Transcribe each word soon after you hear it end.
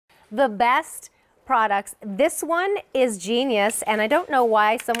the best products. This one is genius, and I don't know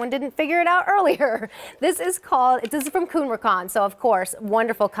why someone didn't figure it out earlier. This is from Kuhn Rikon, so of course,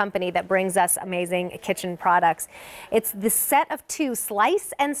 wonderful company that brings us amazing kitchen products. It's the set of 2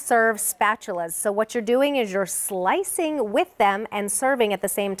 slice and serve spatulas. So what you're doing is you're slicing with them and serving at the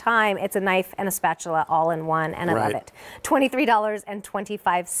same time. It's a knife and a spatula all in one, and I love it.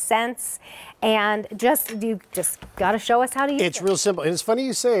 $23.25, and you just got to show us how to use it. It's real simple, and it's funny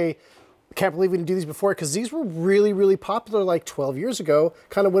you say, can't believe we didn't do these before, because these were really, really popular like 12 years ago,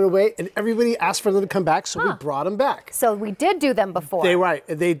 kind of went away, and everybody asked for them to come back, so we brought them back. So we did do them before.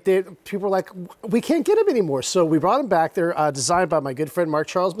 They did. People were like, we can't get them anymore, so we brought them back. They're designed by my good friend Mark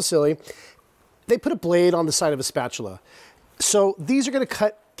Charles Basili. They put a blade on the side of a spatula. So these are going to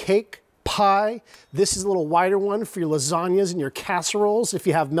cut cake, pie. This is a little wider one for your lasagnas and your casseroles. If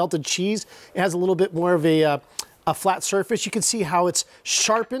you have melted cheese, it has a little bit more of a flat surface. You can see how it's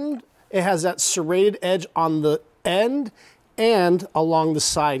sharpened. It has that serrated edge on the end and along the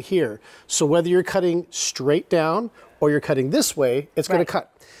side here. So whether you're cutting straight down or you're cutting this way, it's going to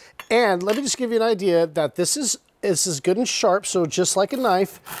cut. And let me just give you an idea that this is good and sharp. So just like a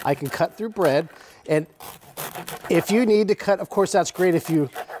knife, I can cut through bread. And if you need to cut, of course, that's great if you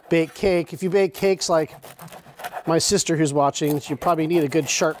bake cake. If you bake cakes like my sister who's watching, you probably need a good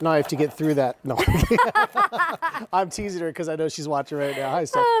sharp knife to get through that. No, I'm teasing her because I know she's watching right now. Hi,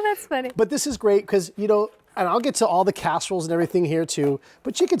 Steph. Oh, that's funny. But this is great because, you know, and I'll get to all the casseroles and everything here too,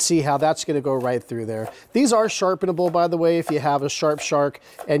 but you can see how that's going to go right through there. These are sharpenable, by the way, if you have a sharp shark,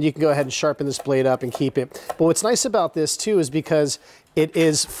 and you can go ahead and sharpen this blade up and keep it. But what's nice about this too is because it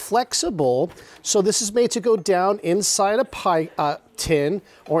is flexible, so this is made to go down inside a pie tin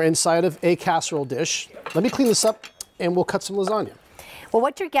or inside of a casserole dish. Let me clean this up and we'll cut some lasagna. Well,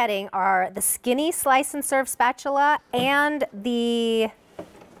 what you're getting are the skinny slice and serve spatula and the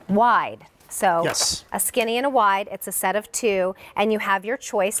wide. So a skinny and a wide, it's a set of 2, and you have your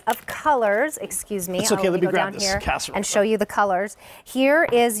choice of colors. Excuse me, it's okay, let me go grab down this here casserole and show you the colors. Here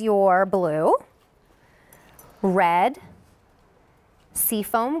is your blue, red,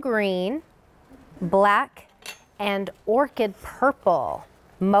 seafoam green, black, and orchid purple.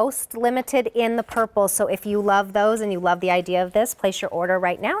 Most limited in the purple, so if you love those and you love the idea of this, place your order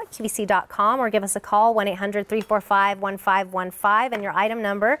right now at QVC.com or give us a call, 1-800-345-1515, and your item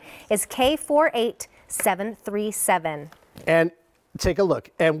number is K48737. And take a look.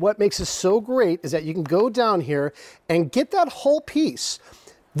 And what makes this so great is that you can go down here and get that whole piece.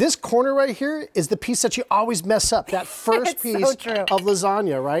 This corner right here is the piece that you always mess up, that first piece of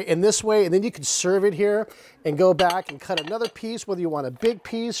lasagna, right? And this way, and then you can serve it here and go back and cut another piece, whether you want a big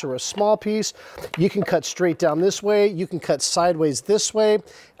piece or a small piece. You can cut straight down this way. You can cut sideways this way.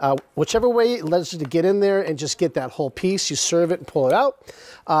 Whichever way it lets you to get in there and just get that whole piece. You serve it and pull it out.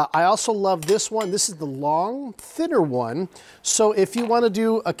 I also love this one. This is the long, thinner one. So if you want to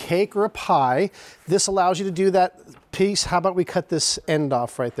do a cake or a pie, this allows you to do that piece. How about we cut this end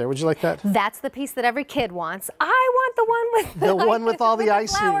off right there? Would you like that? That's the piece that every kid wants. I want the one with the one with all the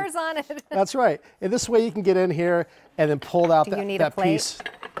icing. Flowers on it. That's right. And this way you can get in here and then pull out that piece.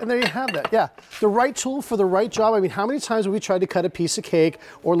 And there you have that. Yeah, the right tool for the right job. I mean, how many times have we tried to cut a piece of cake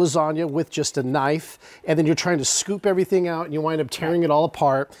or lasagna with just a knife, and then you're trying to scoop everything out and you wind up tearing it all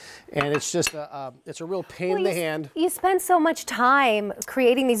apart, and it's just it's a real pain in the hand. You spend so much time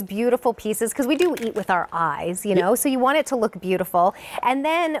creating these beautiful pieces because we do eat with our eyes, you know, so you want it to look beautiful. And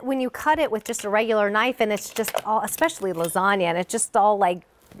then when you cut it with just a regular knife, and it's just all, especially lasagna, and it's just all like,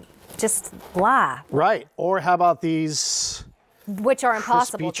 just blah. Right. Or how about these? Which are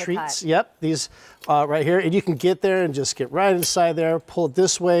impossible crispy to treats. cut. Yep, these right here, and you can get there and just get right inside there, pull it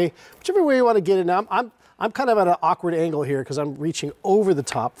this way, whichever way you want to get it. Now, I'm kind of at an awkward angle here because I'm reaching over the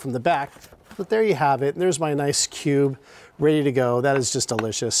top from the back, but there you have it. And there's my nice cube ready to go. That is just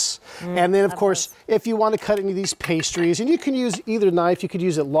delicious. And then, of course, if you want to cut any of these pastries, and you can use either knife, you could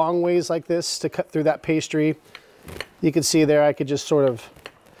use it long ways like this to cut through that pastry. You can see there, I could just sort of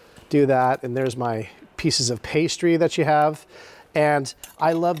do that, and there's my pieces of pastry that you have. And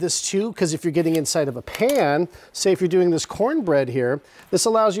I love this too, because if you're getting inside of a pan, say if you're doing this cornbread here, this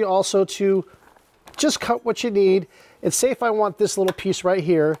allows you also to just cut what you need. And say if I want this little piece right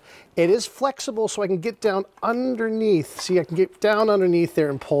here, it is flexible so I can get down underneath. See, I can get down underneath there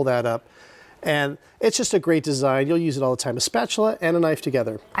and pull that up. And it's just a great design. You'll use it all the time, a spatula and a knife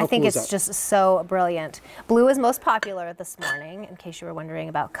together. I think it's just so brilliant. Blue is most popular this morning, in case you were wondering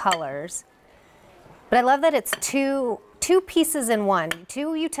about colors. But I love that it's two pieces in one,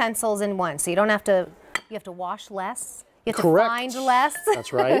 2 utensils in one. So you don't have to, you have to wash less. You have to find less.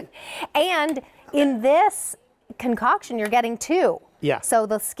 That's right. And in this concoction, you're getting 2. Yeah. So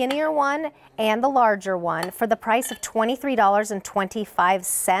the skinnier one and the larger one for the price of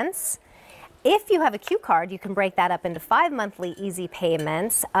 $23.25. If you have a Q card, you can break that up into 5 monthly easy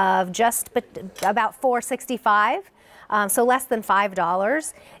payments of just about $4.65. So less than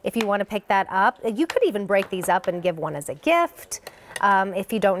 $5 if you want to pick that up. You could even break these up and give one as a gift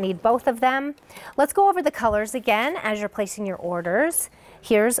if you don't need both of them. Let's go over the colors again as you're placing your orders.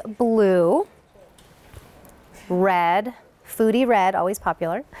 Here's blue, red, foodie red, always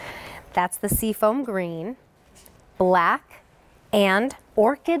popular. That's the seafoam green, black, and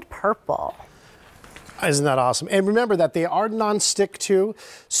orchid purple. Isn't that awesome? And remember that they are non-stick too,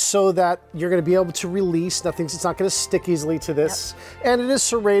 so that you're going to be able to release. It's not going to stick easily to this. Yep. And it is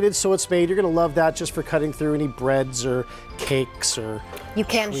serrated, so it's made. You're going to love that just for cutting through any breads or cakes or You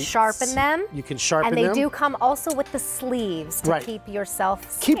can treats. sharpen them. You can sharpen them. And they do come also with the sleeves to keep yourself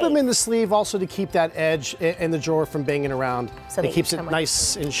safe. Keep them in the sleeve also to keep that edge in the drawer from banging around. So it keeps it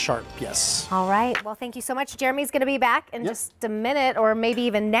nice and sharp, yes. All right. Well, thank you so much. Jeremy's going to be back in just a minute or maybe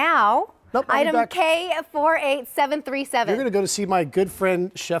even now. Nope, Item K48737. You're going to go to see my good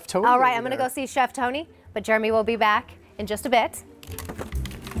friend, Chef Tony. All right, I'm going to go see Chef Tony, but Jeremy will be back in just a bit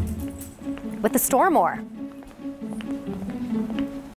with the store more.